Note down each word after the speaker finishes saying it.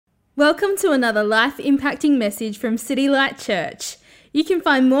Welcome to another life-impacting message from City Light Church. You can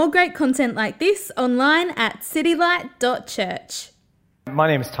find more great content like this online at citylight.church. My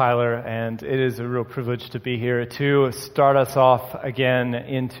name is Tyler, and it is a real privilege to be here to start us off again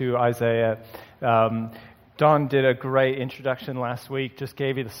into Isaiah. Don did a great introduction last week, just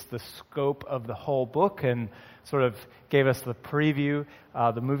gave you the scope of the whole book and sort of gave us the preview,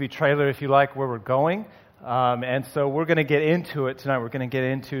 the movie trailer, if you like, where we're going. And so we're going to get into it tonight. We're going to get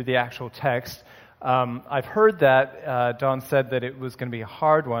into the actual text. I've heard that Don said that it was going to be a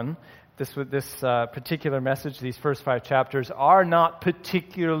hard one. This particular message, these first 5 chapters, are not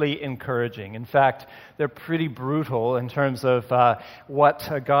particularly encouraging. In fact, they're pretty brutal in terms of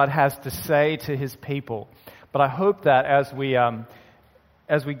what God has to say to His people. But I hope that as we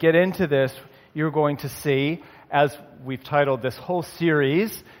get into this, you're going to see, as we've titled this whole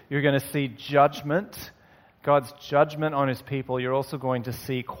series, you're going to see judgment. God's judgment on His people. You're also going to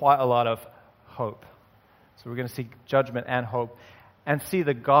see quite a lot of hope. So we're going to see judgment and hope, and see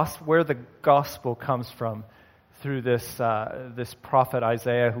the gospel, where the gospel comes from through this prophet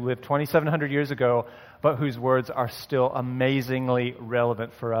Isaiah, who lived 2,700 years ago, but whose words are still amazingly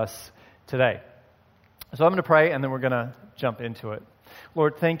relevant for us today. So I'm going to pray, and then we're going to jump into it.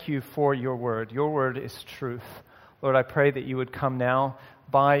 Lord, thank you for your word. Your word is truth. Lord, I pray that you would come now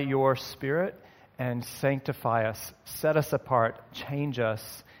by your Spirit and sanctify us, set us apart, change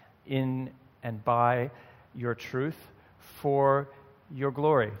us in and by your truth for your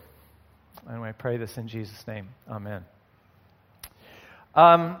glory. And I pray this in Jesus' name. Amen.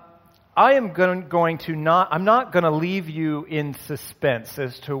 I'm not going to leave you in suspense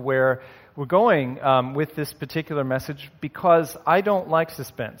as to where we're going with this particular message, because I don't like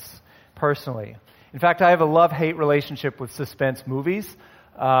suspense personally. In fact, I have a love-hate relationship with suspense movies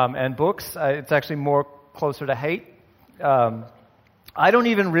and books. It's actually more closer to hate. I don't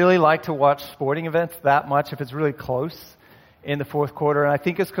even really like to watch sporting events that much if it's really close in the fourth quarter. And I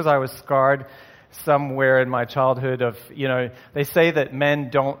think it's because I was scarred somewhere in my childhood of, they say that men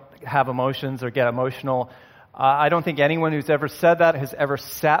don't have emotions or get emotional. I don't think anyone who's ever said that has ever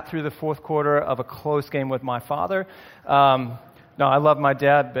sat through the fourth quarter of a close game with my father. No, I love my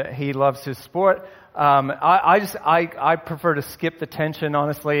dad, but he loves his sport. I prefer to skip the tension,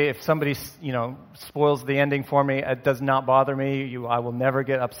 honestly. If somebody, spoils the ending for me, it does not bother me. I will never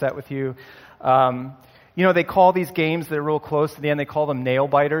get upset with you. They call these games that are real close to the end, they call them nail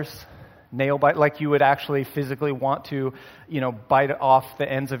biters. Like you would actually physically want to, bite off the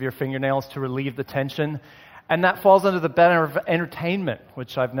ends of your fingernails to relieve the tension. And that falls under the banner of entertainment,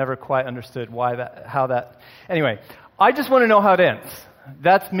 which I've never quite understood Anyway, I just want to know how it ends.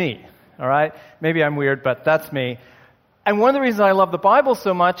 That's me. All right? Maybe I'm weird, but that's me. And one of the reasons I love the Bible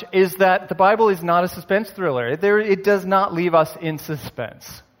so much is that the Bible is not a suspense thriller. It does not leave us in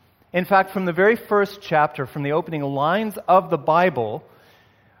suspense. In fact, from the very first chapter, from the opening lines of the Bible,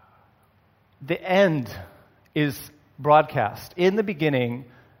 the end is broadcast. In the beginning,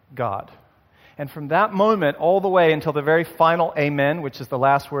 God. And from that moment all the way until the very final amen, which is the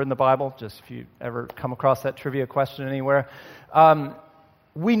last word in the Bible, just if you ever come across that trivia question anywhere,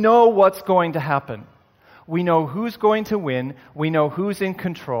 we know what's going to happen. We know who's going to win. We know who's in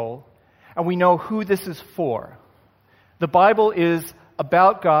control. And we know who this is for. The Bible is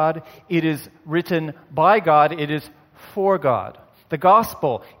about God. It is written by God. It is for God. The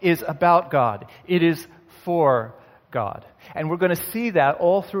gospel is about God. It is for God. And we're going to see that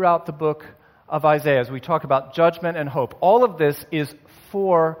all throughout the book of Isaiah as we talk about judgment and hope. All of this is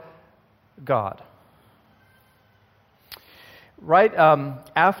for God. Right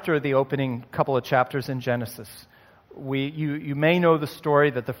after the opening couple of chapters in Genesis, you may know the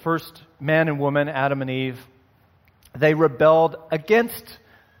story that the first man and woman, Adam and Eve, they rebelled against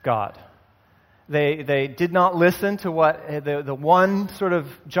God. They did not listen to what the one sort of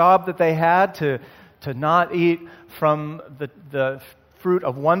job that they had to not eat from the fruit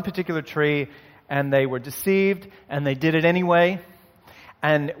of one particular tree, and they were deceived, and they did it anyway.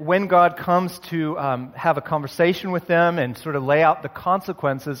 And when God comes to have a conversation with them and sort of lay out the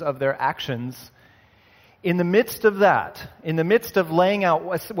consequences of their actions, in the midst of that, in the midst of laying out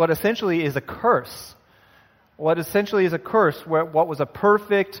what essentially is a curse, what was a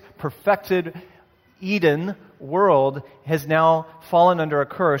perfected Eden world has now fallen under a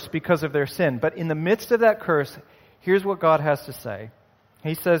curse because of their sin. But in the midst of that curse, here's what God has to say.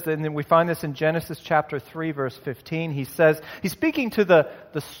 He says, and then we find this in Genesis chapter 3, verse 15. He says, he's speaking to the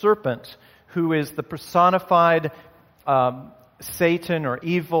serpent, who is the personified Satan or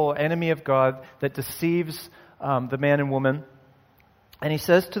evil enemy of God that deceives the man and woman. And he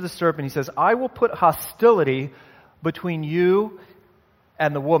says to the serpent, he says, I will put hostility between you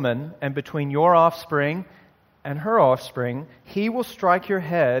and the woman, and between your offspring and her offspring. He will strike your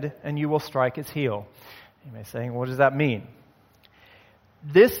head, and you will strike his heel." You may be saying, what does that mean?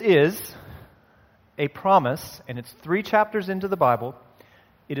 This is a promise, and it's 3 chapters into the Bible.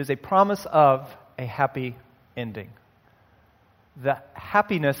 It is a promise of a happy ending. The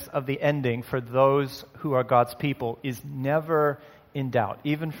happiness of the ending for those who are God's people is never in doubt,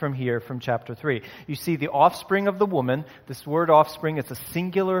 even from here, from chapter 3. You see the offspring of the woman. This word offspring is a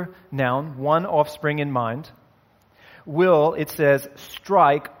singular noun, one offspring in mind. Will, it says,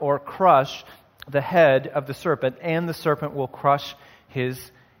 strike or crush the head of the serpent, and the serpent will crush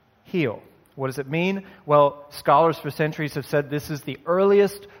his heel. What does it mean? Well, scholars for centuries have said this is the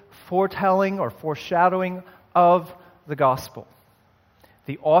earliest foretelling or foreshadowing of the gospel.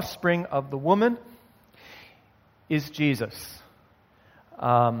 The offspring of the woman is Jesus.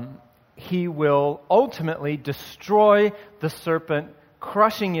 He will ultimately destroy the serpent,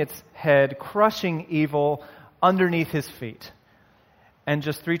 crushing its head, crushing evil underneath his feet. And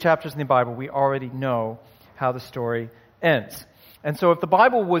just 3 chapters in the Bible, we already know how the story ends. And so if the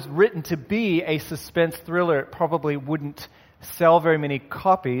Bible was written to be a suspense thriller, it probably wouldn't sell very many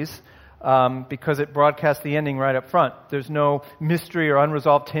copies because it broadcasts the ending right up front. There's no mystery or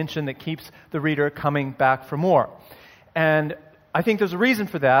unresolved tension that keeps the reader coming back for more. And I think there's a reason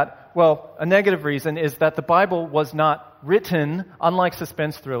for that. Well, a negative reason is that the Bible was not written, unlike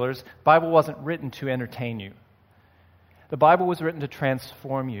suspense thrillers, the Bible wasn't written to entertain you. The Bible was written to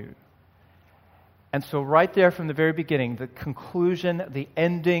transform you. And so right there from the very beginning, the conclusion, the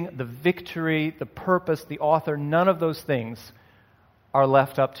ending, the victory, the purpose, the author, none of those things are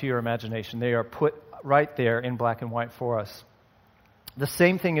left up to your imagination. They are put right there in black and white for us. The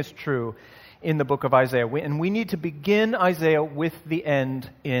same thing is true in the book of Isaiah. And we need to begin Isaiah with the end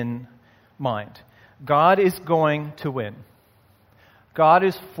in mind. God is going to win. God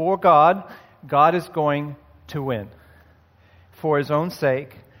is for God. God is going to win. For his own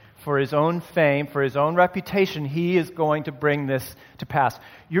sake, for his own fame, for his own reputation, he is going to bring this to pass.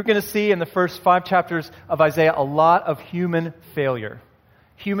 You're going to see in the first 5 chapters of Isaiah a lot of human failure.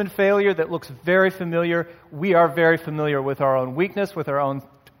 Human failure that looks very familiar. We are very familiar with our own weakness, with our own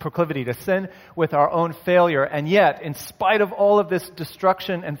proclivity to sin, with our own failure. And yet, in spite of all of this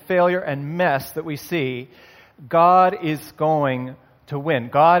destruction and failure and mess that we see, God is going to win.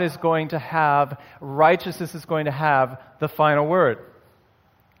 God is going to have, righteousness is going to have the final word.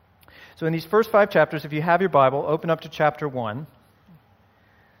 So in these first 5 chapters, if you have your Bible, open up to chapter 1.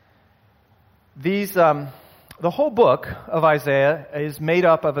 The whole book of Isaiah is made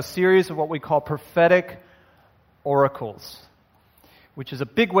up of a series of what we call prophetic oracles, which is a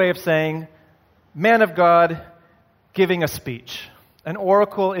big way of saying man of God giving a speech. An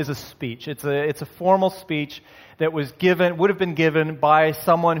oracle is a speech. It's a formal speech that would have been given by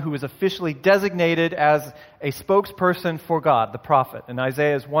someone who was officially designated as a spokesperson for God, the prophet. And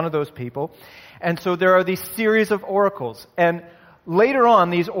Isaiah is one of those people. And so there are these series of oracles. And later on,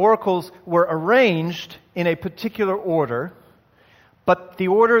 these oracles were arranged in a particular order, but the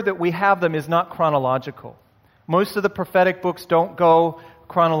order that we have them is not chronological. Most of the prophetic books don't go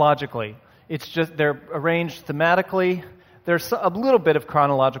chronologically. It's just they're arranged thematically. There's a little bit of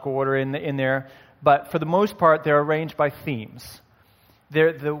chronological order in there, but for the most part, they're arranged by themes.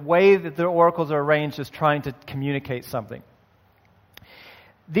 The way that the oracles are arranged is trying to communicate something.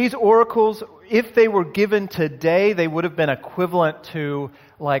 These oracles, if they were given today, they would have been equivalent to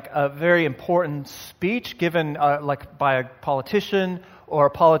like a very important speech given like by a politician or a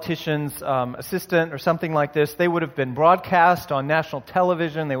politician's assistant or something like this. They would have been broadcast on national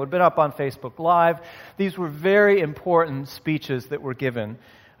television. They would have been up on Facebook Live. These were very important speeches that were given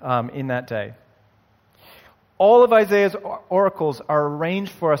in that day. All of Isaiah's oracles are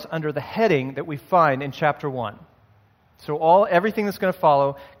arranged for us under the heading that we find in chapter 1. So everything that's going to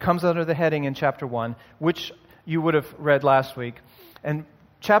follow comes under the heading in chapter 1, which you would have read last week. And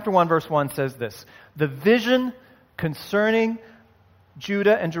chapter 1, verse 1 says this: "The vision concerning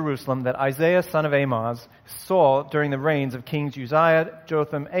Judah and Jerusalem that Isaiah, son of Amoz, saw during the reigns of kings Uzziah,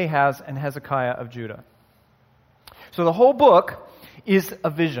 Jotham, Ahaz, and Hezekiah of Judah." So the whole book is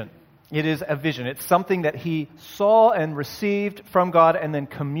a vision. It is a vision. It's something that he saw and received from God and then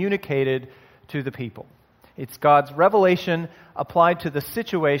communicated to the people. It's God's revelation applied to the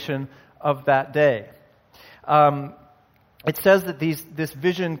situation of that day. It says that this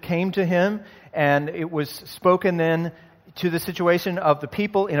vision came to him, and it was spoken then to the situation of the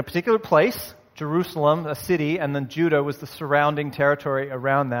people in a particular place, Jerusalem, a city, and then Judah was the surrounding territory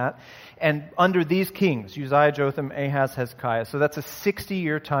around that. And under these kings, Uzziah, Jotham, Ahaz, Hezekiah. So that's a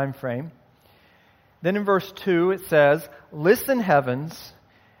 60-year time frame. Then in verse 2 it says, "Listen, heavens,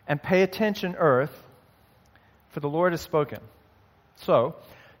 and pay attention, earth, for the Lord has spoken." So,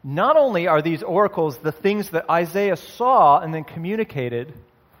 not only are these oracles the things that Isaiah saw and then communicated,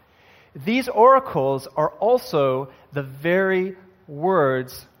 these oracles are also the very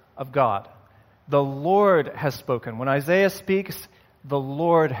words of God. The Lord has spoken. When Isaiah speaks, the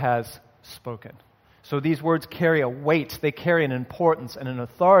Lord has spoken. So these words carry a weight, they carry an importance and an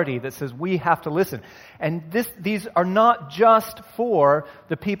authority that says we have to listen. And these are not just for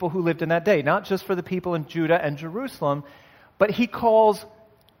the people who lived in that day, not just for the people in Judah and Jerusalem, but he calls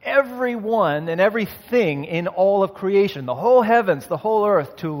everyone and everything in all of creation, the whole heavens, the whole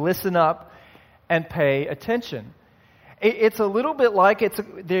earth, to listen up and pay attention. It's a little bit like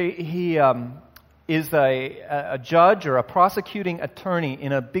he is a judge or a prosecuting attorney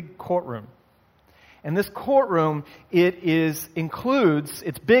in a big courtroom. And this courtroom, it's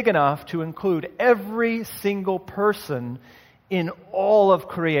big enough to include every single person in all of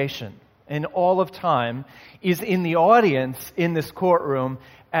creation, in all of time, is in the audience in this courtroom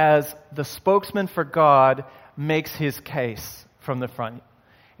as the spokesman for God makes his case from the front.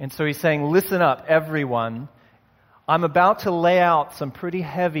 And so he's saying, listen up, everyone. I'm about to lay out some pretty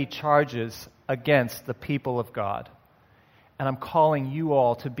heavy charges against the people of God. And I'm calling you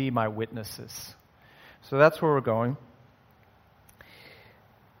all to be my witnesses. So that's where we're going.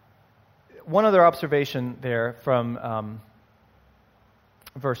 One other observation there from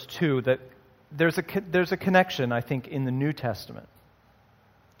verse 2, that there's a connection, I think, in the New Testament.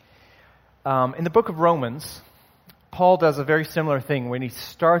 In the book of Romans, Paul does a very similar thing when he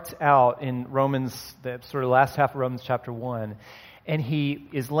starts out in Romans, the sort of last half of Romans chapter 1, and he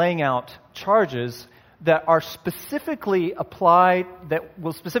is laying out charges that are specifically applied, that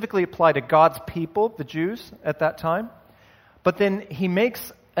will specifically apply to God's people, the Jews, at that time. But then he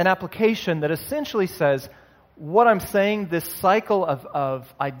makes an application that essentially says, what I'm saying, this cycle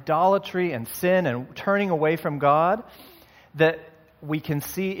of idolatry and sin and turning away from God, that we can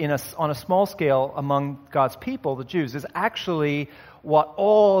see on a small scale among God's people, the Jews, is actually what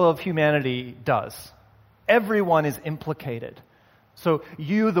all of humanity does. Everyone is implicated. So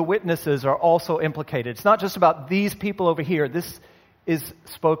you, the witnesses, are also implicated. It's not just about these people over here. This is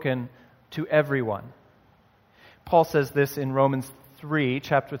spoken to everyone. Paul says this in Romans 3,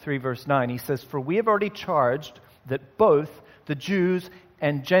 chapter 3, verse 9. He says, "For we have already charged that both the Jews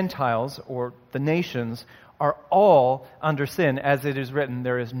and Gentiles, or the nations, are all under sin, as it is written,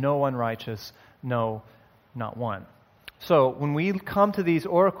 there is no one righteous, no, not one." So when we come to these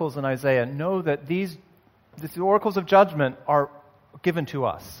oracles in Isaiah, know that these oracles of judgment are given to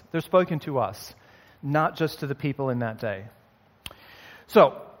us. They're spoken to us, not just to the people in that day.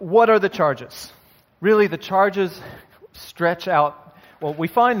 So, what are the charges? Really, the charges stretch out, well, we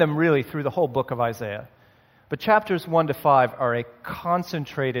find them really through the whole book of Isaiah. But chapters 1 to 5 are a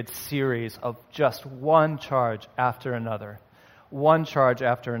concentrated series of just one charge after another. One charge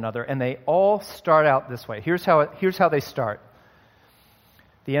after another. And they all start out this way. Here's how they start.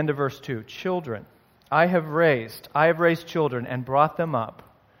 The end of verse 2. "Children, I have raised children and brought them up,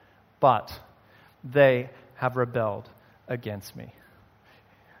 but they have rebelled against me."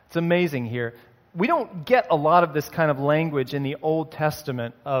 It's amazing here. We don't get a lot of this kind of language in the Old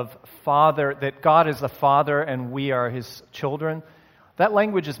Testament of father, that God is the father and we are his children. That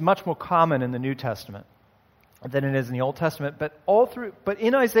language is much more common in the New Testament than it is in the Old Testament. But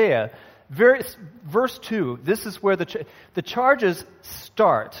in Isaiah, verse 2, this is where the charges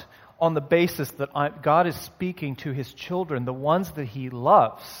start on the basis that God is speaking to his children, the ones that he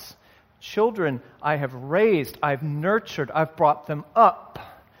loves. "Children I have raised, I've nurtured, I've brought them up.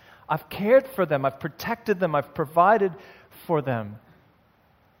 I've cared for them, I've protected them, I've provided for them.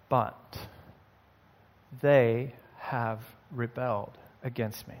 But they have rebelled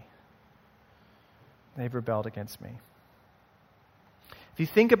against me." They've rebelled against me. If you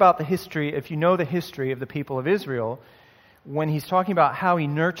think about if you know the history of the people of Israel, when he's talking about how he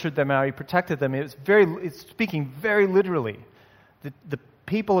nurtured them, how he protected them, it's speaking very literally. The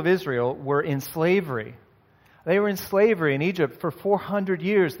people of Israel were in slavery. They were in slavery in Egypt for 400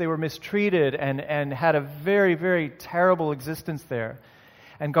 years. They were mistreated and had a very, very terrible existence there.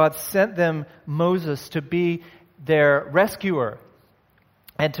 And God sent them Moses to be their rescuer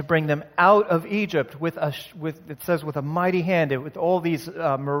and to bring them out of Egypt with a mighty hand, with all these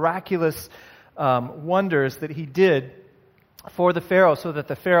miraculous wonders that he did for the Pharaoh, so that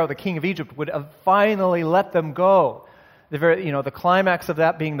the Pharaoh, the king of Egypt, would finally let them go. The climax of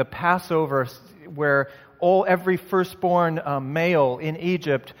that being the Passover, where every firstborn male in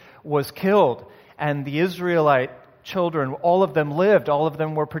Egypt was killed, and the Israelite children, all of them lived, all of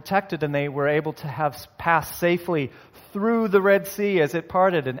them were protected, and they were able to have passed safely through the Red Sea as it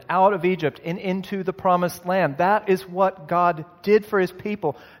parted and out of Egypt and into the promised land. That is what God did for his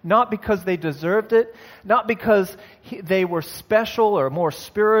people, not because they deserved it, not because they were special or more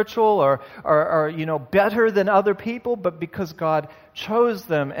spiritual or better than other people, but because God chose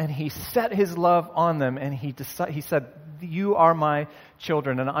them and he set his love on them, and he said, you are my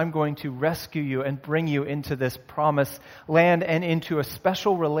children, and I'm going to rescue you and bring you into this promised land and into a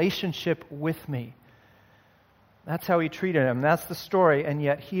special relationship with me. That's how he treated them. That's the story. And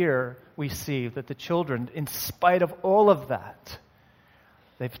yet here we see that the children, in spite of all of that,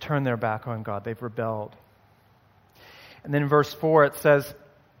 they've turned their back on God. They've rebelled. And then in verse 4 it says,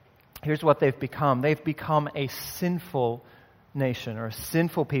 here's what they've become. They've become a sinful nation, or a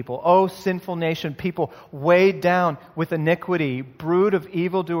sinful people. Oh, sinful nation, people weighed down with iniquity, brood of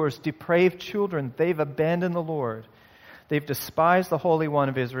evildoers, depraved children. They've abandoned the Lord. They've despised the Holy One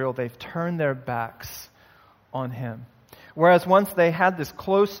of Israel. They've turned their backs on him. Whereas once they had this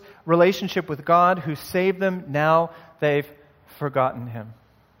close relationship with God who saved them, now they've forgotten him.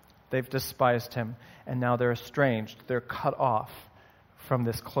 They've despised him, and now they're estranged. They're cut off from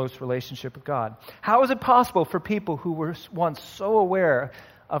this close relationship with God. How is it possible for people who were once so aware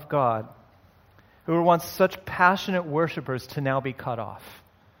of God, who were once such passionate worshipers, to now be cut off?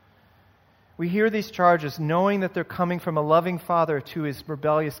 We hear these charges knowing that they're coming from a loving father to his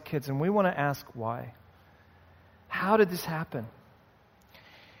rebellious kids, and we want to ask why. How did this happen?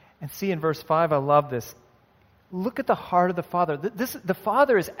 And see in verse 5, I love this. Look at the heart of the Father. The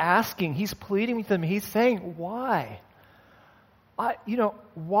Father is asking, he's pleading with them, he's saying, why?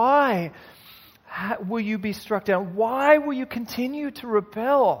 Why will you be struck down? Why will you continue to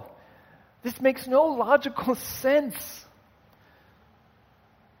rebel? This makes no logical sense.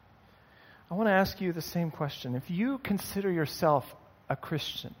 I want to ask you the same question. If you consider yourself a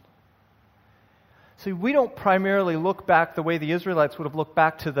Christian, see, we don't primarily look back the way the Israelites would have looked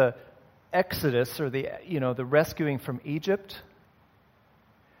back to the Exodus or the rescuing from Egypt.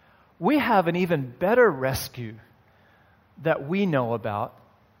 We have an even better rescue that we know about.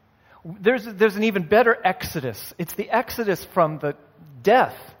 There's an even better exodus. It's the exodus from the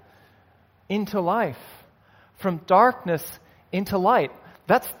death into life, from darkness into light.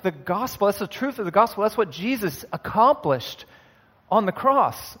 That's the gospel. That's the truth of the gospel. That's what Jesus accomplished on the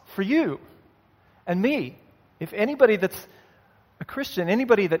cross for you and me. If anybody that's a Christian,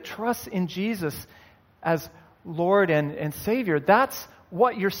 anybody that trusts in Jesus as Lord and Savior, that's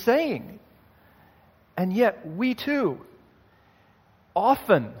what you're saying. And yet we too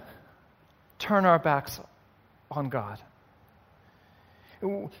often turn our backs on God.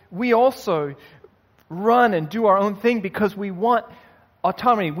 We also run and do our own thing because we want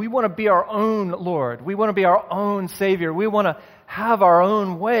autonomy. We want to be our own Lord. We want to be our own Savior. We want to have our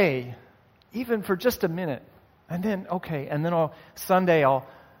own way, even for just a minute. And then, Sunday I'll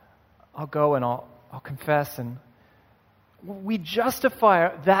go and I'll confess. And we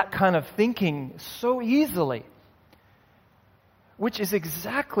justify that kind of thinking so easily, which is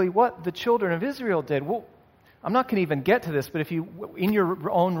exactly what the children of Israel did. Well, I'm not going to even get to this, but if you, in your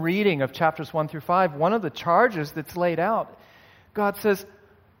own reading of chapters 1 through 5, one of the charges that's laid out, God says,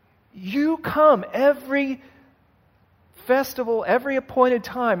 you come every festival, every appointed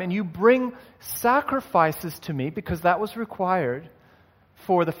time, and you bring sacrifices to me because that was required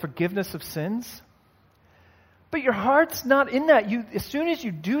for the forgiveness of sins. But your heart's not in that. As soon as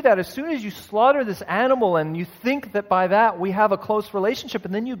you do that, as soon as you slaughter this animal and you think that by that we have a close relationship,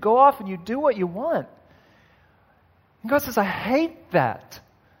 and then you go off and you do what you want. And God says, I hate that.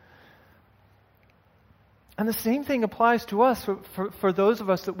 And the same thing applies to us for those of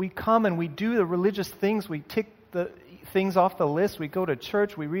us that we come and we do the religious things, we tick the things off the list, we go to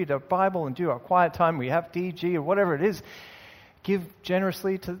church, we read our Bible and do our quiet time, we have DG or whatever it is, give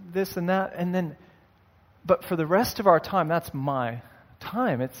generously to this and that, and then, but for the rest of our time, that's my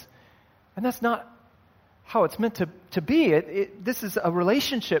time. And that's not how it's meant to be. This is a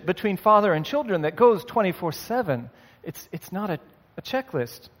relationship between father and children that goes 24/7. It's not a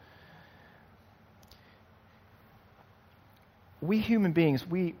checklist. We human beings,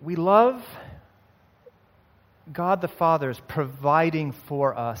 we love God the Father's providing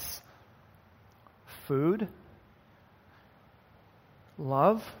for us food,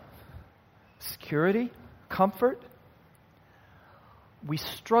 love, security, comfort. We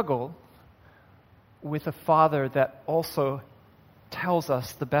struggle with a Father that also tells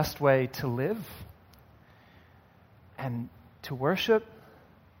us the best way to live and to worship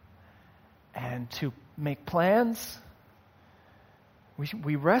and to make plans.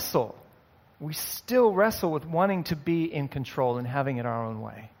 We wrestle we still wrestle with wanting to be in control and having it our own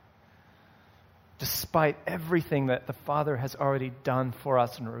way, despite everything that the Father has already done for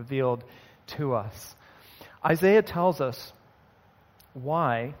us and revealed to us. Isaiah tells us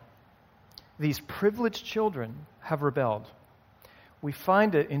why these privileged children have rebelled. We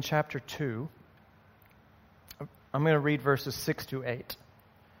find it in chapter 2. I'm going to read verses 6 to 8.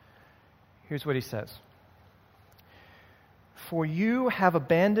 Here's what he says. For you have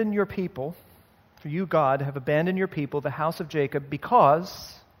abandoned your people, for you, God, have abandoned your people, the house of Jacob,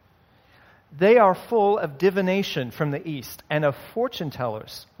 because they are full of divination from the east and of fortune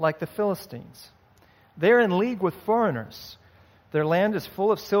tellers like the Philistines. They are in league with foreigners. Their land is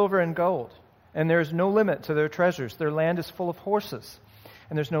full of silver and gold, and there is no limit to their treasures. Their land is full of horses,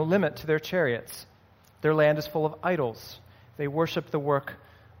 and there's no limit to their chariots. Their land is full of idols. They worship the work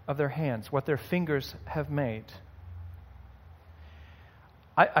of their hands, what their fingers have made.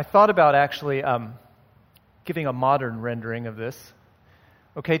 I thought about actually giving a modern rendering of this.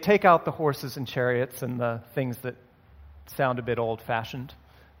 Okay, take out the horses and chariots and the things that sound a bit old-fashioned,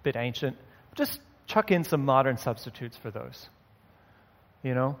 a bit ancient. Just chuck in some modern substitutes for those.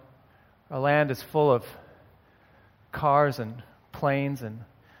 You know, our land is full of cars and planes, and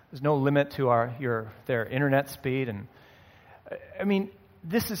there's no limit to their internet speed. And I mean,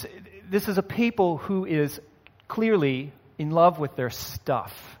 this is a people who is clearly in love with their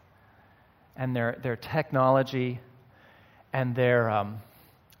stuff and their technology and their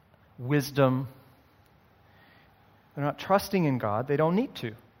wisdom. They're not trusting in God. They don't need to.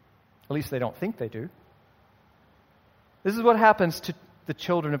 At least they don't think they do. This is what happens to the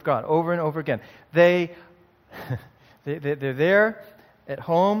children of God over and over again. They're there at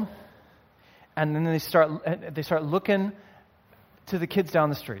home, and then they start looking to the kids down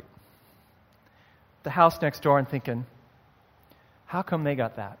the street, the house next door, and thinking, how come they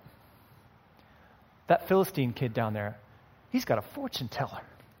got that? That Philistine kid down there, he's got a fortune teller.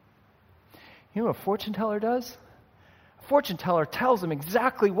 You know what a fortune teller does? A fortune teller tells him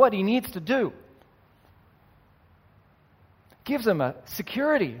exactly what he needs to do. Gives him a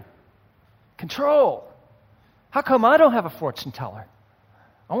security, control. How come I don't have a fortune teller?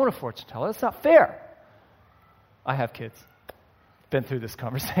 I want a fortune teller. That's not fair. I have kids. Been through this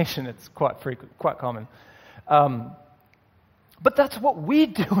conversation. It's quite frequent, quite common. But that's what we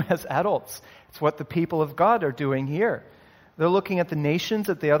do as adults. It's what the people of God are doing here. They're looking at the nations,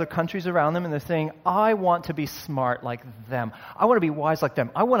 at the other countries around them, and they're saying, I want to be smart like them. I want to be wise like them.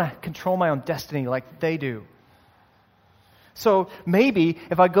 I want to control my own destiny like they do. So maybe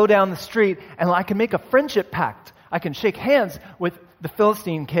if I go down the street and I can make a friendship pact, I can shake hands with the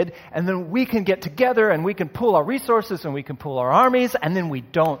Philistine kid, and then we can get together and we can pool our resources and we can pool our armies, and then we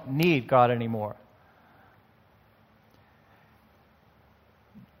don't need God anymore.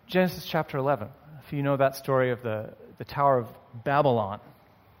 Genesis chapter 11, if you know that story of the Tower of Babylon,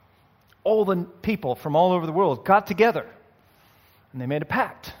 all the people from all over the world got together and they made a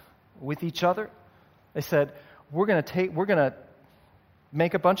pact with each other. They said, we're going to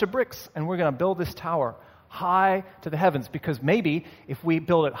make a bunch of bricks and we're going to build this tower high to the heavens, because maybe if we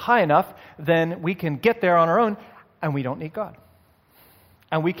build it high enough, then we can get there on our own and we don't need God.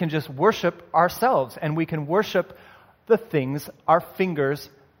 And we can just worship ourselves, and we can worship the things our fingers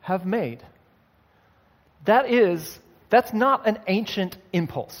have made. That's not an ancient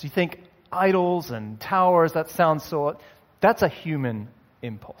impulse. You think idols and towers, that sounds so... That's a human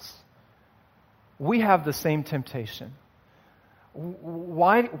impulse. We have the same temptation.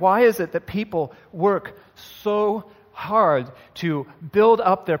 Why is it that people work so hard to build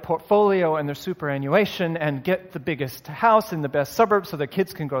up their portfolio and their superannuation and get the biggest house in the best suburbs so their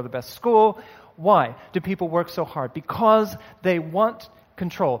kids can go to the best school? Why do people work so hard? Because they want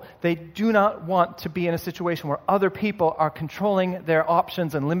control. They do not want to be in a situation where other people are controlling their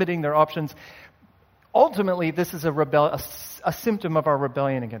options and limiting their options. Ultimately, this is a symptom of our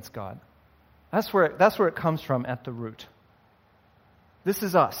rebellion against God. That's where it comes from at the root. This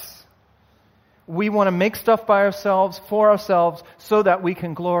is us. We want to make stuff by ourselves, for ourselves, so that we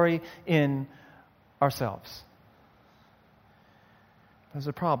can glory in ourselves. There's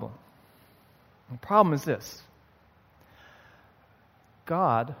a problem. The problem is this.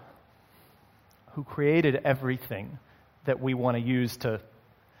 God, who created everything that we want to use to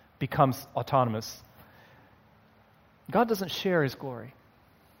become autonomous, God doesn't share His glory.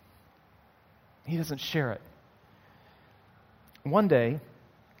 He doesn't share it. One day,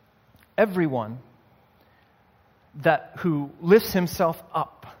 everyone who lifts himself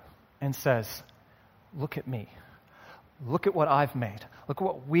up and says, look at me, look at what I've made, look at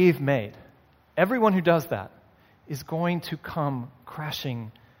what we've made, everyone who does that is going to come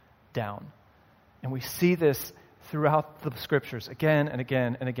crashing down. And we see this throughout the Scriptures again and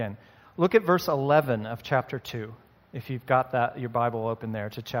again and again. Look at verse 11 of chapter 2. If you've got that, your Bible open there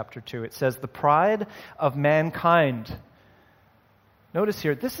to chapter 2. It says, the pride of mankind. Notice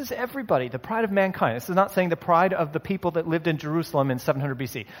here, this is everybody, the pride of mankind. This is not saying the pride of the people that lived in Jerusalem in 700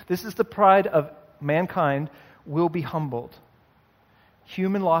 BC. This is the pride of mankind will be humbled.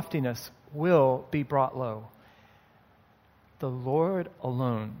 Human loftiness will be brought low. The Lord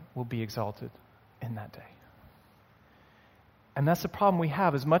alone will be exalted in that day. And that's the problem we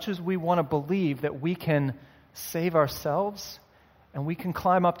have. As much as we want to believe that we can save ourselves and we can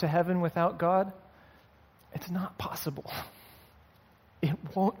climb up to heaven without God, it's not possible. It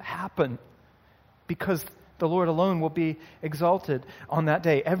won't happen because the Lord alone will be exalted on that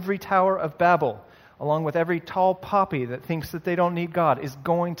day. Every Tower of Babel, along with every tall poppy that thinks that they don't need God, is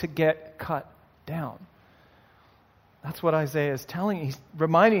going to get cut down. That's what Isaiah is telling. He's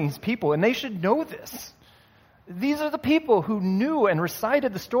reminding his people, and they should know this. These are the people who knew and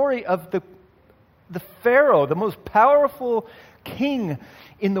recited the story of the Pharaoh, the most powerful king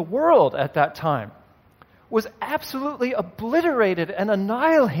in the world at that time, was absolutely obliterated and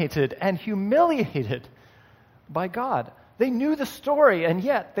annihilated and humiliated by God. They knew the story, and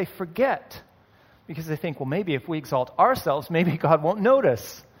yet they forget because they think, well, maybe if we exalt ourselves, maybe God won't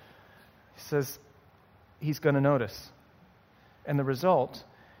notice. He says he's going to notice. And the result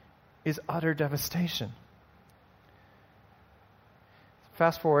is utter devastation.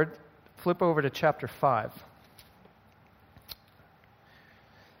 Fast forward, flip over to chapter 5.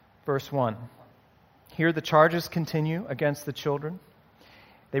 Verse 1. Here the charges continue against the children.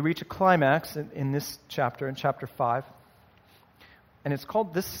 They reach a climax in this chapter, in chapter 5. And it's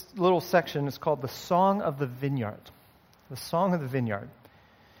called, this little section is called the Song of the Vineyard. The Song of the Vineyard.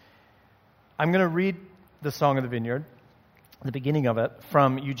 I'm going to read the Song of the Vineyard, the beginning of it,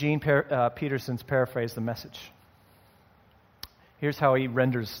 from Eugene Peterson's paraphrase, The Message. Here's how he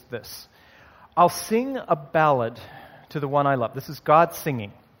renders this. I'll sing a ballad to the one I love. This is God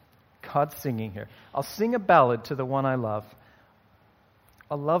singing. God singing here. I'll sing a ballad to the one I love.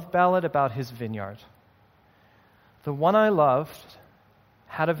 A love ballad about his vineyard. The one I loved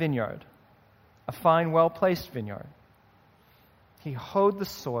had a vineyard, a fine, well-placed vineyard. He hoed the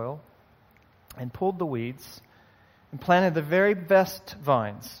soil and pulled the weeds and planted the very best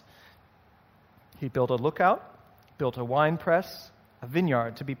vines. He built a lookout, built a wine press, a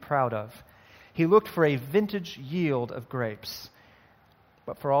vineyard to be proud of. He looked for a vintage yield of grapes.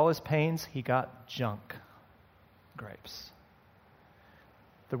 But for all his pains, he got junk grapes.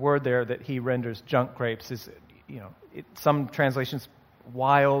 The word there that he renders junk grapes is, some translations,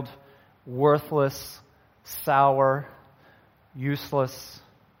 wild, worthless, sour, useless.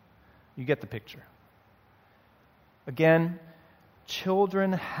 You get the picture. Again,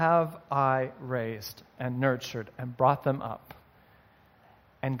 children have I raised and nurtured and brought them up.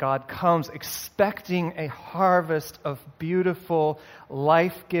 And God comes expecting a harvest of beautiful,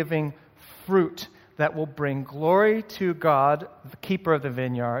 life-giving fruit that will bring glory to God, the keeper of the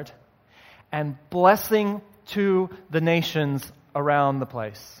vineyard, and blessing to the nations around the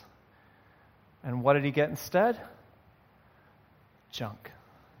place. And what did he get instead? Junk.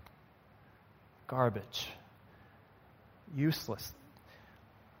 Garbage. Useless.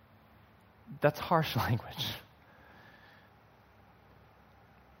 That's harsh language.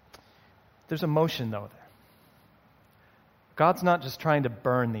 There's emotion, though, there. God's not just trying to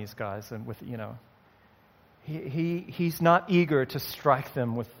burn these guys and with, he's not eager to strike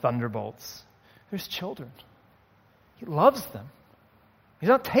them with thunderbolts. There's children. He loves them. He's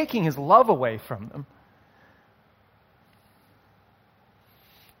not taking his love away from them.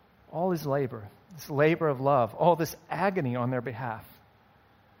 All his labor, this labor of love, all this agony on their behalf.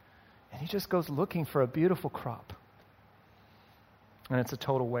 And he just goes looking for a beautiful crop. And it's a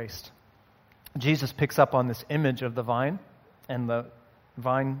total waste. Jesus picks up on this image of the vine and the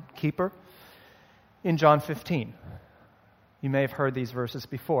vine keeper in John 15. You may have heard these verses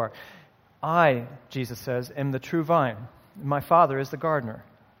before. I, Jesus says, am the true vine. My Father is the gardener.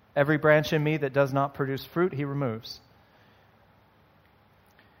 Every branch in me that does not produce fruit, he removes.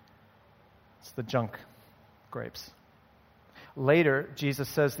 It's the junk grapes. Later, Jesus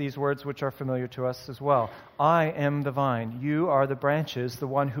says these words which are familiar to us as well. I am the vine, you are the branches, the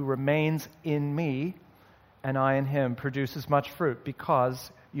one who remains in me, and I in him produces much fruit, because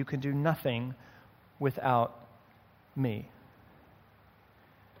you can do nothing without me.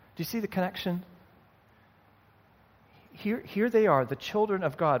 Do you see the connection? Here they are, the children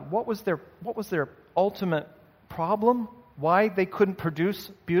of God. What was their ultimate problem? Why they couldn't produce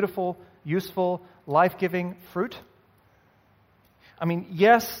beautiful, useful, life-giving fruit? I mean,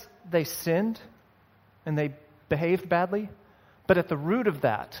 yes, they sinned. and they behaved badly. But at the root of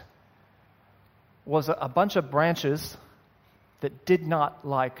that was a bunch of branches that did not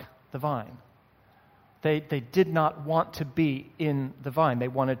like the vine. They did not want to be in the vine. They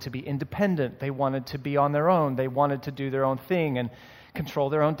wanted to be independent. They wanted to be on their own. They wanted to do their own thing and control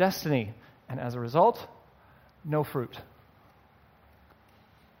their own destiny. And as a result, no fruit.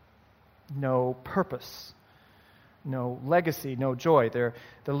 No purpose. No legacy, no joy. Their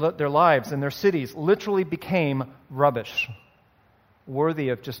lives and their cities literally became rubbish, worthy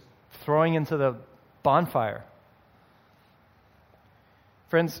of just throwing into the bonfire.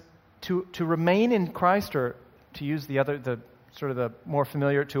 Friends, to remain in Christ, or to use the more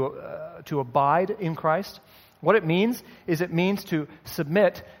familiar, to abide in Christ, what it means to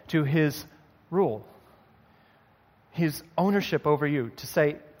submit to His rule, His ownership over you, to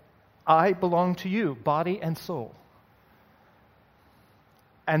say, I belong to you, body and soul.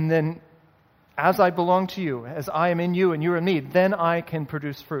 And then, as I belong to you, as I am in you and you are in me, then I can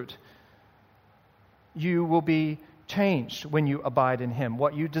produce fruit. You will be changed when you abide in Him.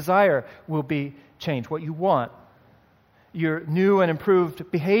 What you desire will be changed. What you want. Your new and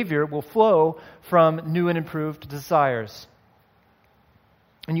improved behavior will flow from new and improved desires.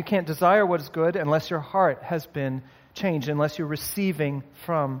 And you can't desire what is good unless your heart has been changed, unless you're receiving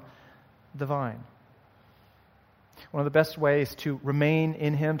from the vine. One of the best ways to remain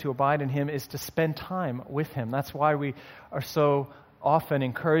in Him, to abide in Him, is to spend time with Him. That's why we are so often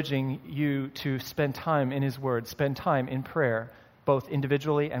encouraging you to spend time in His Word, spend time in prayer, both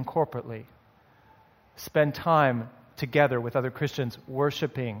individually and corporately. Spend time together with other Christians,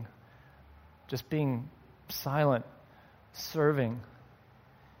 worshiping, just being silent, serving,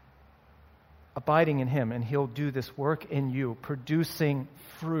 abiding in Him, and He'll do this work in you, producing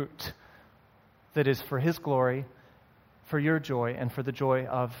fruit that is for His glory, for your joy, and for the joy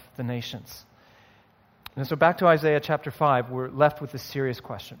of the nations. And so back to Isaiah chapter 5, we're left with this serious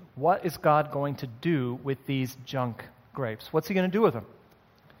question. What is God going to do with these junk grapes? What's He going to do with them?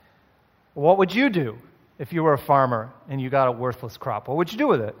 What would you do if you were a farmer and you got a worthless crop? What would you do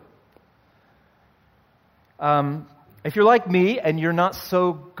with it? If you're like me and you're not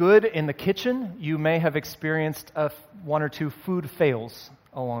so good in the kitchen, you may have experienced one or two food fails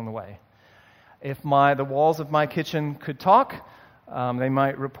along the way. If the walls of my kitchen could talk, they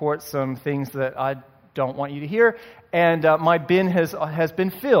might report some things that I don't want you to hear. And my bin has been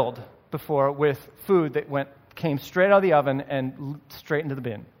filled before with food that came straight out of the oven and straight into the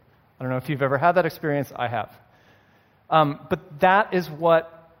bin. I don't know if you've ever had that experience. I have. But that is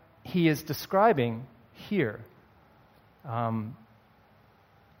what he is describing here.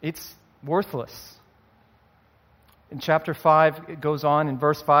 It's worthless. In chapter 5, it goes on, in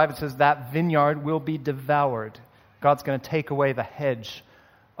verse 5, it says, that vineyard will be devoured. God's going to take away the hedge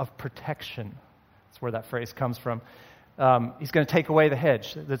of protection. That's where that phrase comes from. He's going to take away the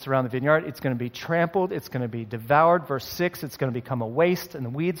hedge that's around the vineyard. It's going to be trampled. It's going to be devoured. Verse 6, it's going to become a waste, and the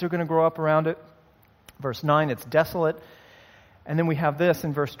weeds are going to grow up around it. Verse 9, it's desolate. And then we have this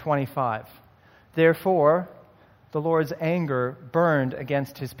in verse 25. Therefore, the Lord's anger burned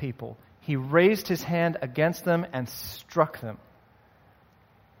against His people. He raised His hand against them and struck them.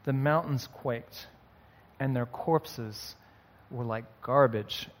 The mountains quaked, and their corpses were like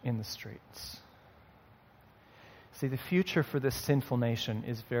garbage in the streets. See, the future for this sinful nation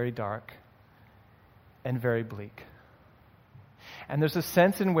is very dark and very bleak. And there's a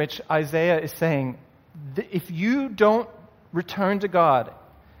sense in which Isaiah is saying, if you don't return to God,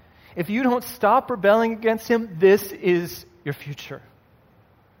 if you don't stop rebelling against Him, this is your future.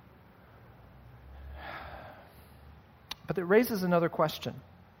 But it raises another question.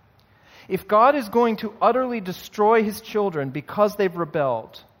 If God is going to utterly destroy His children because they've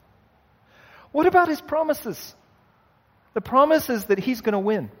rebelled, what about His promises? The promises that He's going to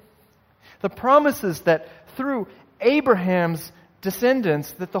win. The promises that through Abraham's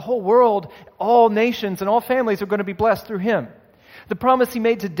descendants, that the whole world, all nations and all families are going to be blessed through him. The promise He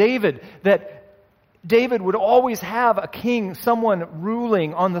made to David that David would always have a king, someone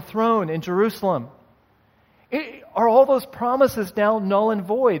ruling on the throne in Jerusalem. Are all those promises now null and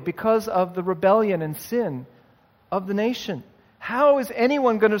void because of the rebellion and sin of the nation? How is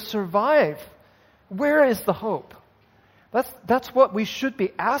anyone going to survive? Where is the hope? That's what we should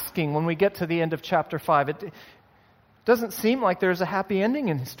be asking when we get to the end of chapter 5. It doesn't seem like there's a happy ending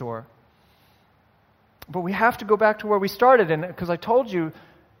in store. But we have to go back to where we started, and because I told you,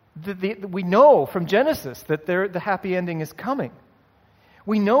 we know from Genesis that the happy ending is coming.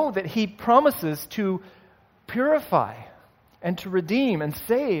 We know that He promises to purify and to redeem and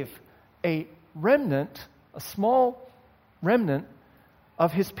save a remnant, a small remnant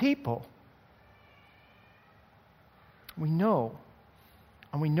of His people. We know.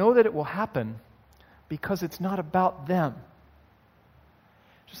 And we know that it will happen because it's not about them.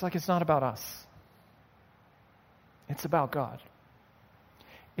 Just like it's not about us. It's about God.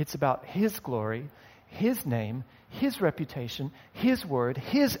 It's about His glory, His name, His reputation, His word,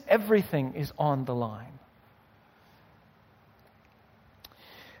 His everything is on the line.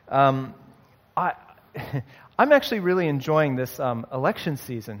 I'm actually really enjoying this election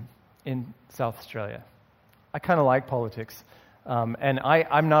season in South Australia. I kind of like politics. And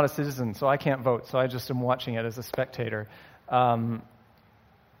I'm not a citizen, so I can't vote, so I just am watching it as a spectator.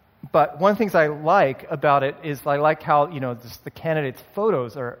 But one of the things I like about it is I like how, the candidates'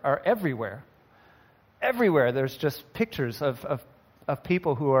 photos are everywhere. Everywhere there's just pictures of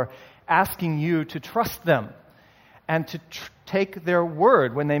people who are asking you to trust them and to take their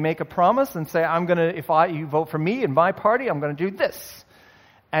word when they make a promise and say, if you vote for me and my party, I'm going to do this.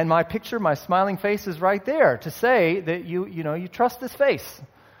 And my picture, my smiling face is right there to say that you trust this face.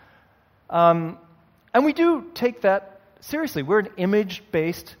 And we do take that seriously. We're an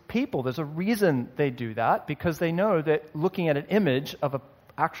image-based people. There's a reason they do that, because they know that looking at an image of an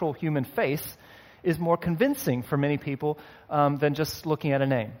actual human face is more convincing for many people than just looking at a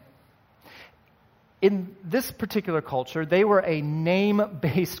name. In this particular culture, they were a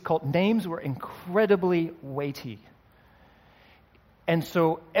name-based cult. Names were incredibly weighty. And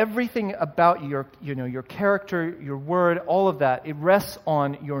so everything about your character, your word, all of that, it rests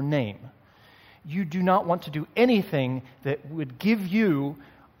on your name. You do not want to do anything that would give you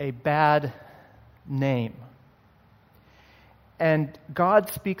a bad name. And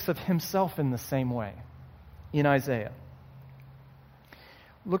God speaks of Himself in the same way in Isaiah.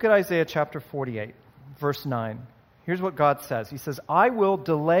 Look at Isaiah chapter 48, verse 9. Here's what God says. He says, I will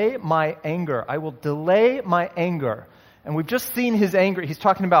delay my anger. I will delay my anger. And we've just seen His anger. He's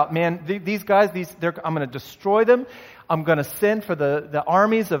talking about, these guys, I'm going to destroy them. I'm going to send for the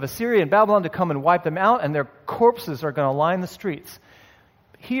armies of Assyria and Babylon to come and wipe them out, and their corpses are going to line the streets.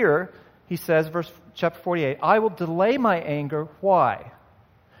 Here, he says, chapter 48, I will delay my anger. Why?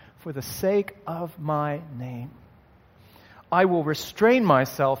 For the sake of my name. I will restrain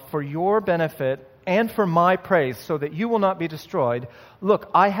myself for your benefit and for my praise, so that you will not be destroyed. Look,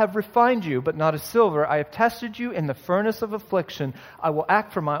 I have refined you, but not as silver. I have tested you in the furnace of affliction. I will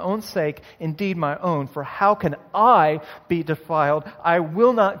act for my own sake, indeed my own. For how can I be defiled? I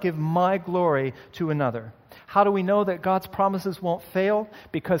will not give my glory to another. How do we know that God's promises won't fail?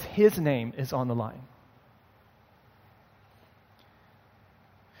 Because His name is on the line.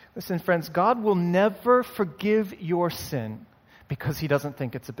 Listen, friends, God will never forgive your sin because He doesn't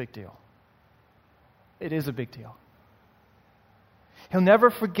think it's a big deal. It is a big deal. He'll never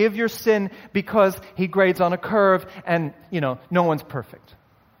forgive your sin because He grades on a curve and, no one's perfect.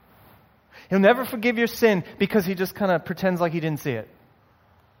 He'll never forgive your sin because He just kind of pretends like He didn't see it.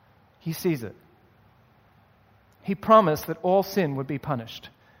 He sees it. He promised that all sin would be punished.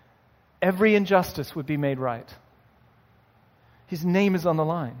 Every injustice would be made right. His name is on the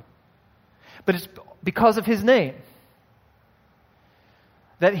line. But it's because of His name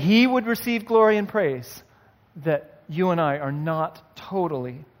that He would receive glory and praise, that you and I are not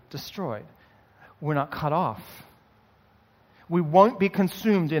totally destroyed. We're not cut off. We won't be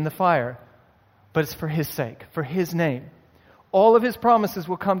consumed in the fire, but it's for His sake, for His name. All of His promises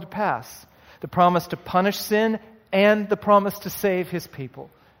will come to pass. The promise to punish sin and the promise to save His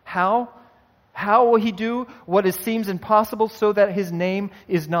people. How? How will He do what seems impossible so that His name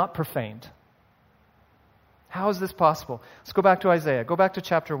is not profaned? How is this possible? Let's go back to Isaiah. Go back to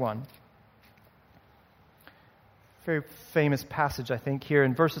chapter 1. Very famous passage, I think, here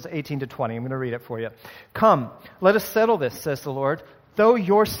in verses 18 to 20. I'm going to read it for you. Come, let us settle this, says the Lord. Though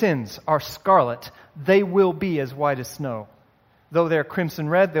your sins are scarlet, they will be as white as snow. Though they're crimson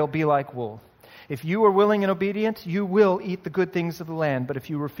red, they'll be like wool. If you are willing and obedient, you will eat the good things of the land. But if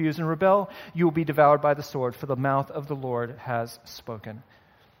you refuse and rebel, you will be devoured by the sword, for the mouth of the Lord has spoken.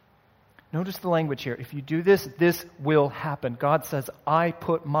 Notice the language here. If you do this, this will happen. God says, I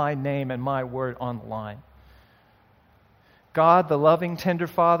put my name and my word on the line. God, the loving, tender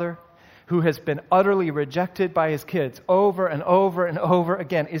Father, who has been utterly rejected by His kids over and over and over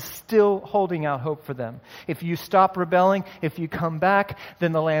again, is still holding out hope for them. If you stop rebelling, if you come back,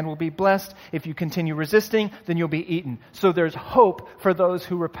 then the land will be blessed. If you continue resisting, then you'll be eaten. So there's hope for those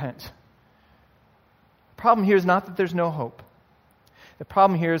who repent. The problem here is not that there's no hope. The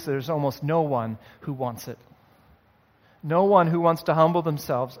problem here is there's almost no one who wants it. No one who wants to humble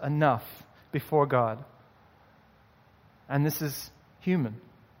themselves enough before God. And this is human.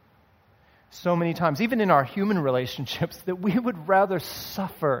 So many times, even in our human relationships, that we would rather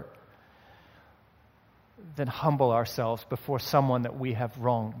suffer than humble ourselves before someone that we have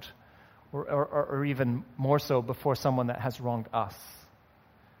wronged, or even more so before someone that has wronged us.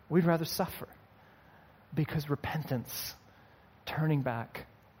 We'd rather suffer, because repentance, turning back,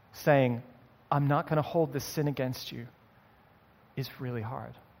 saying, I'm not going to hold this sin against you, is really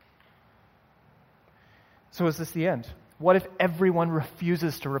hard. So is this the end? What if everyone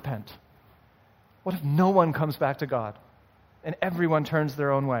refuses to repent? What if no one comes back to God and everyone turns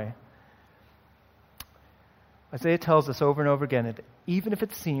their own way? Isaiah tells us over and over again that even if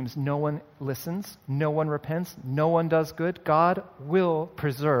it seems no one listens, no one repents, no one does good, God will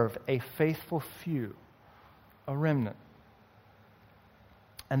preserve a faithful few, a remnant.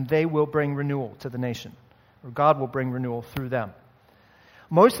 And they will bring renewal to the nation, or God will bring renewal through them.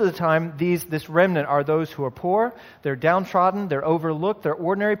 Most of the time, this remnant are those who are poor, they're downtrodden, they're overlooked, they're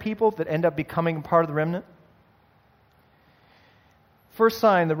ordinary people that end up becoming part of the remnant. First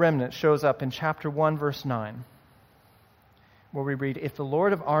sign the remnant shows up in chapter 1, verse 9, where we read, if the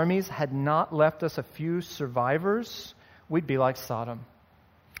Lord of armies had not left us a few survivors, we'd be like Sodom.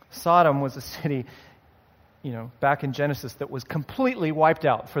 Sodom was a city, back in Genesis, that was completely wiped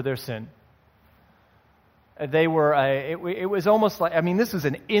out for their sin. They were, it was almost like, this is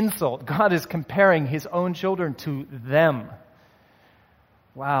an insult. God is comparing his own children to them.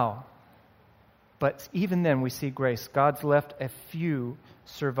 Wow. But even then we see grace. God's left a few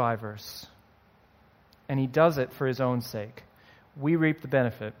survivors. And he does it for his own sake. We reap the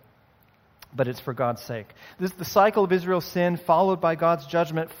benefit, but it's for God's sake. This is the cycle of Israel's sin, followed by God's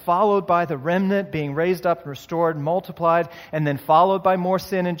judgment, followed by the remnant being raised up and restored, multiplied, and then followed by more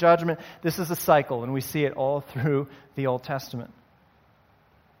sin and judgment. This is a cycle, and we see it all through the Old Testament.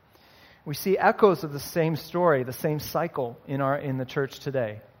 We see echoes of the same story, the same cycle in the church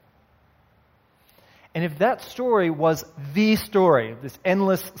today. And if that story was the story, this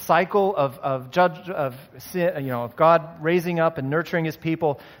endless cycle of sin, of God raising up and nurturing his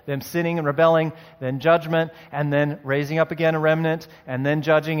people, them sinning and rebelling, then judgment, and then raising up again a remnant, and then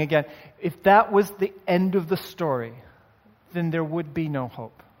judging again. If that was the end of the story, then there would be no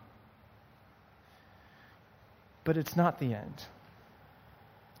hope. But it's not the end.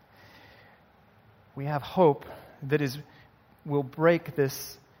 We have hope that will break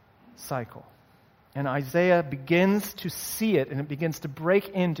this cycle. And Isaiah begins to see it, and it begins to break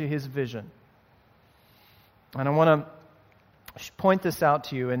into his vision. And I want to point this out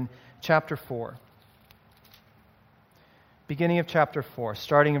to you in chapter 4. Beginning of chapter 4,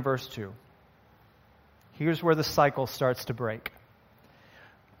 starting in verse 2. Here's where the cycle starts to break.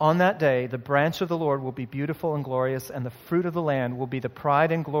 On that day, the branch of the Lord will be beautiful and glorious, and the fruit of the land will be the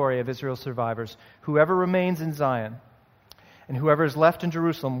pride and glory of Israel's survivors. Whoever remains in Zion and whoever is left in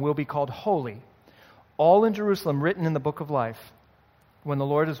Jerusalem will be called holy. All in Jerusalem written in the book of life, when the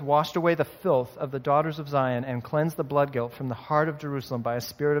Lord has washed away the filth of the daughters of Zion and cleansed the blood guilt from the heart of Jerusalem by a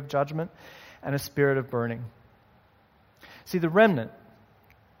spirit of judgment and a spirit of burning. See, the remnant,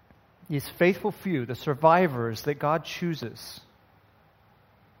 these faithful few, the survivors that God chooses,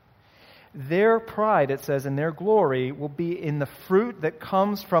 their pride, it says, and their glory will be in the fruit that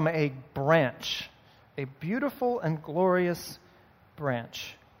comes from a branch, a beautiful and glorious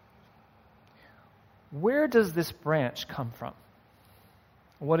branch. Where does this branch come from?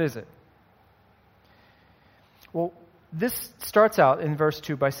 What is it? Well, this starts out in verse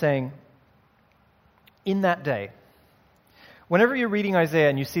 2 by saying, in that day. Whenever you're reading Isaiah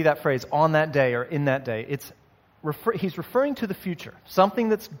and you see that phrase, on that day or in that day, he's referring to the future, something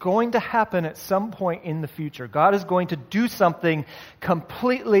that's going to happen at some point in the future. God is going to do something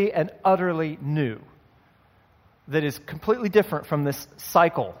completely and utterly new that is completely different from this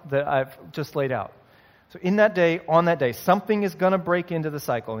cycle that I've just laid out. So in that day, on that day, something is going to break into the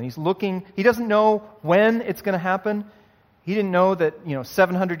cycle. And he's looking, he doesn't know when it's going to happen. He didn't know that,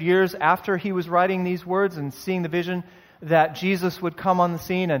 700 years after he was writing these words and seeing the vision, that Jesus would come on the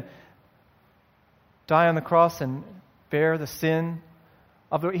scene and die on the cross and bear the sin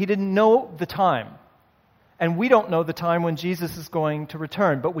of he didn't know the time. And we don't know the time when Jesus is going to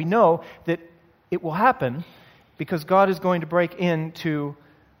return. But we know that it will happen because God is going to break into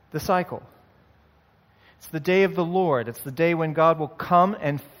the cycle. It's the day of the Lord. It's the day when God will come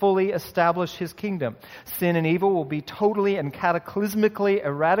and fully establish his kingdom. Sin and evil will be totally and cataclysmically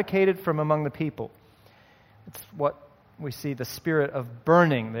eradicated from among the people. It's what we see the spirit of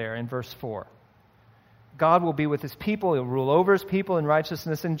burning there in verse 4. God will be with his people. He'll rule over his people in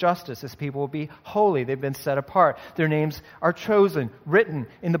righteousness and justice. His people will be holy. They've been set apart. Their names are chosen, written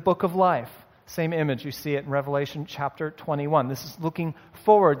in the book of life. Same image, you see it in Revelation chapter 21. This is looking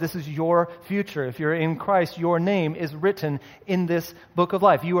forward. This is your future. If you're in Christ, your name is written in this book of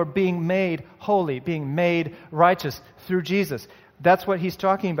life. You are being made holy, being made righteous through Jesus. That's what he's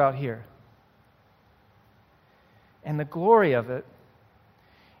talking about here. And the glory of it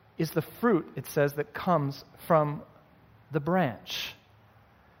is the fruit, it says, that comes from the branch.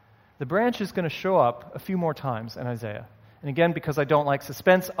 The branch is going to show up a few more times in Isaiah. And again, because I don't like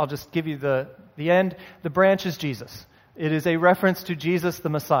suspense, I'll just give you the end. The branch is Jesus. It is a reference to Jesus the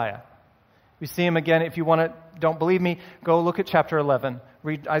Messiah. We see him again. If you don't believe me, go look at chapter 11.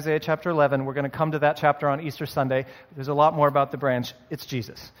 Read Isaiah chapter 11. We're going to come to that chapter on Easter Sunday. There's a lot more about the branch. It's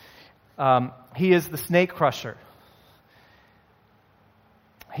Jesus. He is the snake crusher.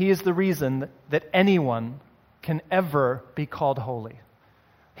 He is the reason that anyone can ever be called holy.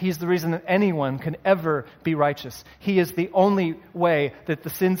 He's the reason that anyone can ever be righteous. He is the only way that the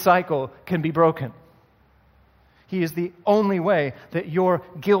sin cycle can be broken. He is the only way that your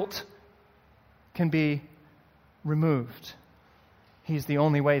guilt can be removed. He's the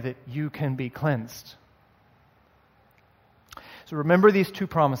only way that you can be cleansed. So remember these two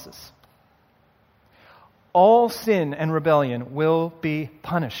promises. All sin and rebellion will be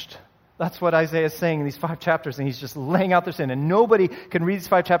punished. That's what Isaiah is saying in these 5 chapters, and he's just laying out their sin. And nobody can read these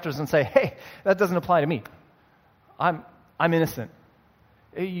 5 chapters and say, hey, that doesn't apply to me. I'm innocent.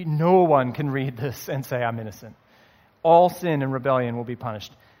 No one can read this and say, I'm innocent. All sin and rebellion will be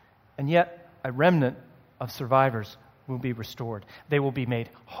punished. And yet, a remnant of survivors will be restored. They will be made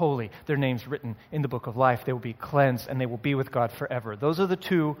holy. Their names written in the book of life. They will be cleansed, and they will be with God forever. Those are the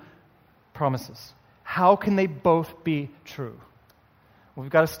 2 promises. How can they both be true? Well,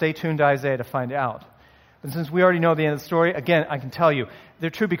 we've got to stay tuned to Isaiah to find out. But since we already know the end of the story, again, I can tell you, they're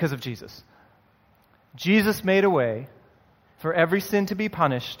true because of Jesus. Jesus made a way for every sin to be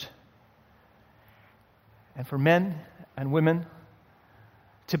punished and for men and women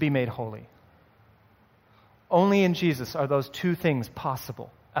to be made holy. Only in Jesus are those 2 things possible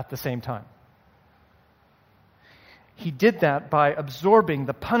at the same time. He did that by absorbing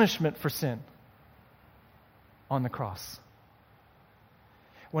the punishment for sin on the cross.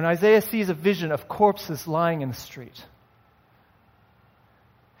 When Isaiah sees a vision of corpses lying in the street,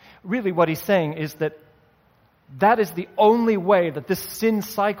 really what he's saying is that is the only way that this sin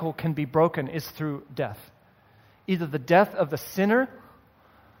cycle can be broken is through death. Either the death of the sinner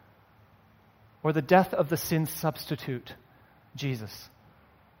or the death of the sin substitute, Jesus.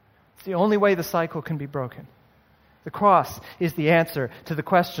 It's the only way the cycle can be broken. The cross is the answer to the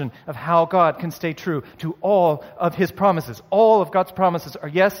question of how God can stay true to all of his promises. All of God's promises are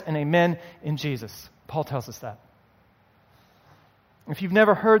yes and amen in Jesus. Paul tells us that. If you've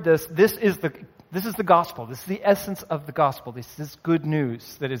never heard this, this is the gospel. This is the essence of the gospel. This is good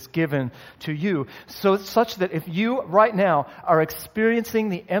news that is given to you. So it's such that if you right now are experiencing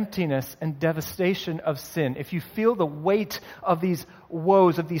the emptiness and devastation of sin, if you feel the weight of these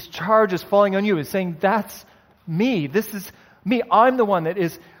woes, of these charges falling on you, it's saying, that's me. This is me. I'm the one that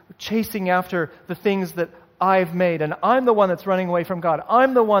is chasing after the things that I've made, and I'm the one that's running away from God.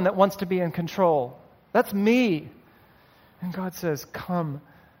 I'm the one that wants to be in control. That's me. And God says, come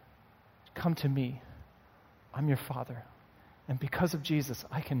to me. I'm your Father. And because of Jesus,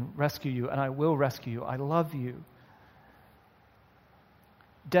 I can rescue you, and I will rescue you. I love you.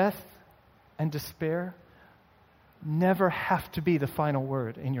 Death and despair never have to be the final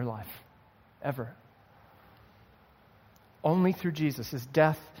word in your life. Ever. Only through Jesus is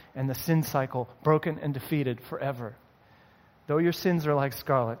death and the sin cycle broken and defeated forever. Though your sins are like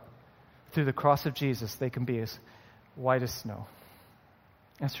scarlet, through the cross of Jesus, they can be as white as snow.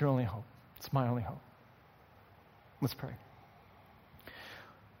 That's your only hope. It's my only hope. Let's pray.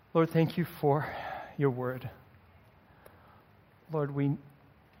 Lord, thank you for your word. Lord,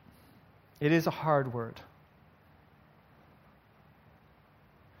 it is a hard word.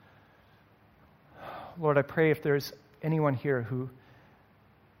 Lord, I pray if there's anyone here who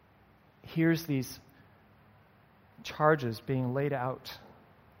hears these charges being laid out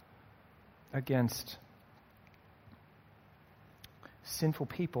against sinful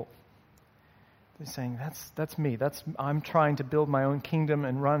people, they're saying, that's me. I'm trying to build my own kingdom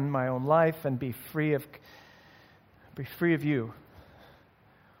and run my own life and be free of you.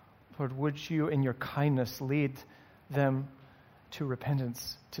 Lord, would you in your kindness lead them to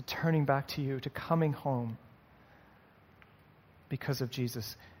repentance, to turning back to you, to coming home because of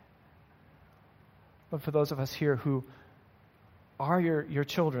Jesus. But for those of us here who are your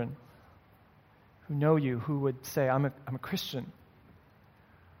children, who know you, who would say, I'm a Christian.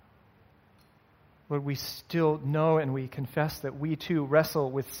 Lord, we still know and we confess that we too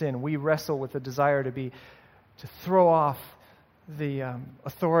wrestle with sin. We wrestle with the desire to throw off the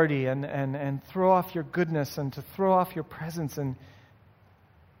authority and throw off your goodness and to throw off your presence and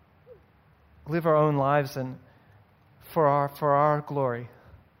live our own lives and for our glory.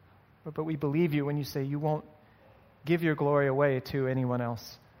 But we believe you when you say you won't give your glory away to anyone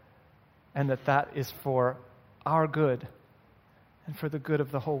else, and that is for our good and for the good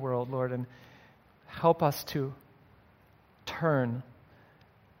of the whole world, Lord. And help us to turn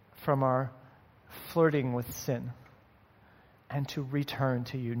from our flirting with sin and to return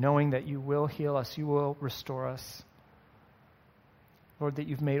to you, knowing that you will heal us, you will restore us. Lord, that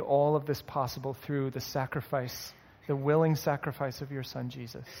you've made all of this possible through the sacrifice, the willing sacrifice of your Son,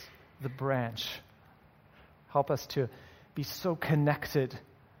 Jesus, the branch. Help us to be so connected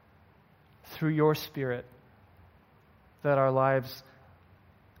through your Spirit that our lives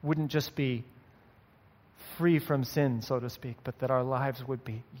wouldn't just be free from sin, so to speak, but that our lives would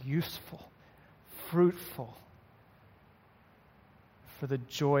be useful, fruitful, for the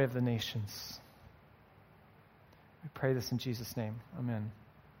joy of the nations. We pray this in Jesus' name. Amen.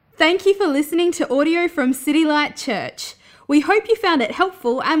 Thank you for listening to audio from City Light Church. We hope you found it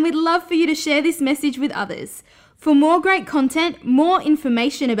helpful and we'd love for you to share this message with others. For more great content, more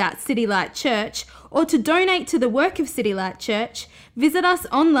information about City Light Church, or to donate to the work of City Light Church, visit us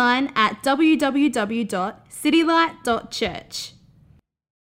online at www.citylight.church.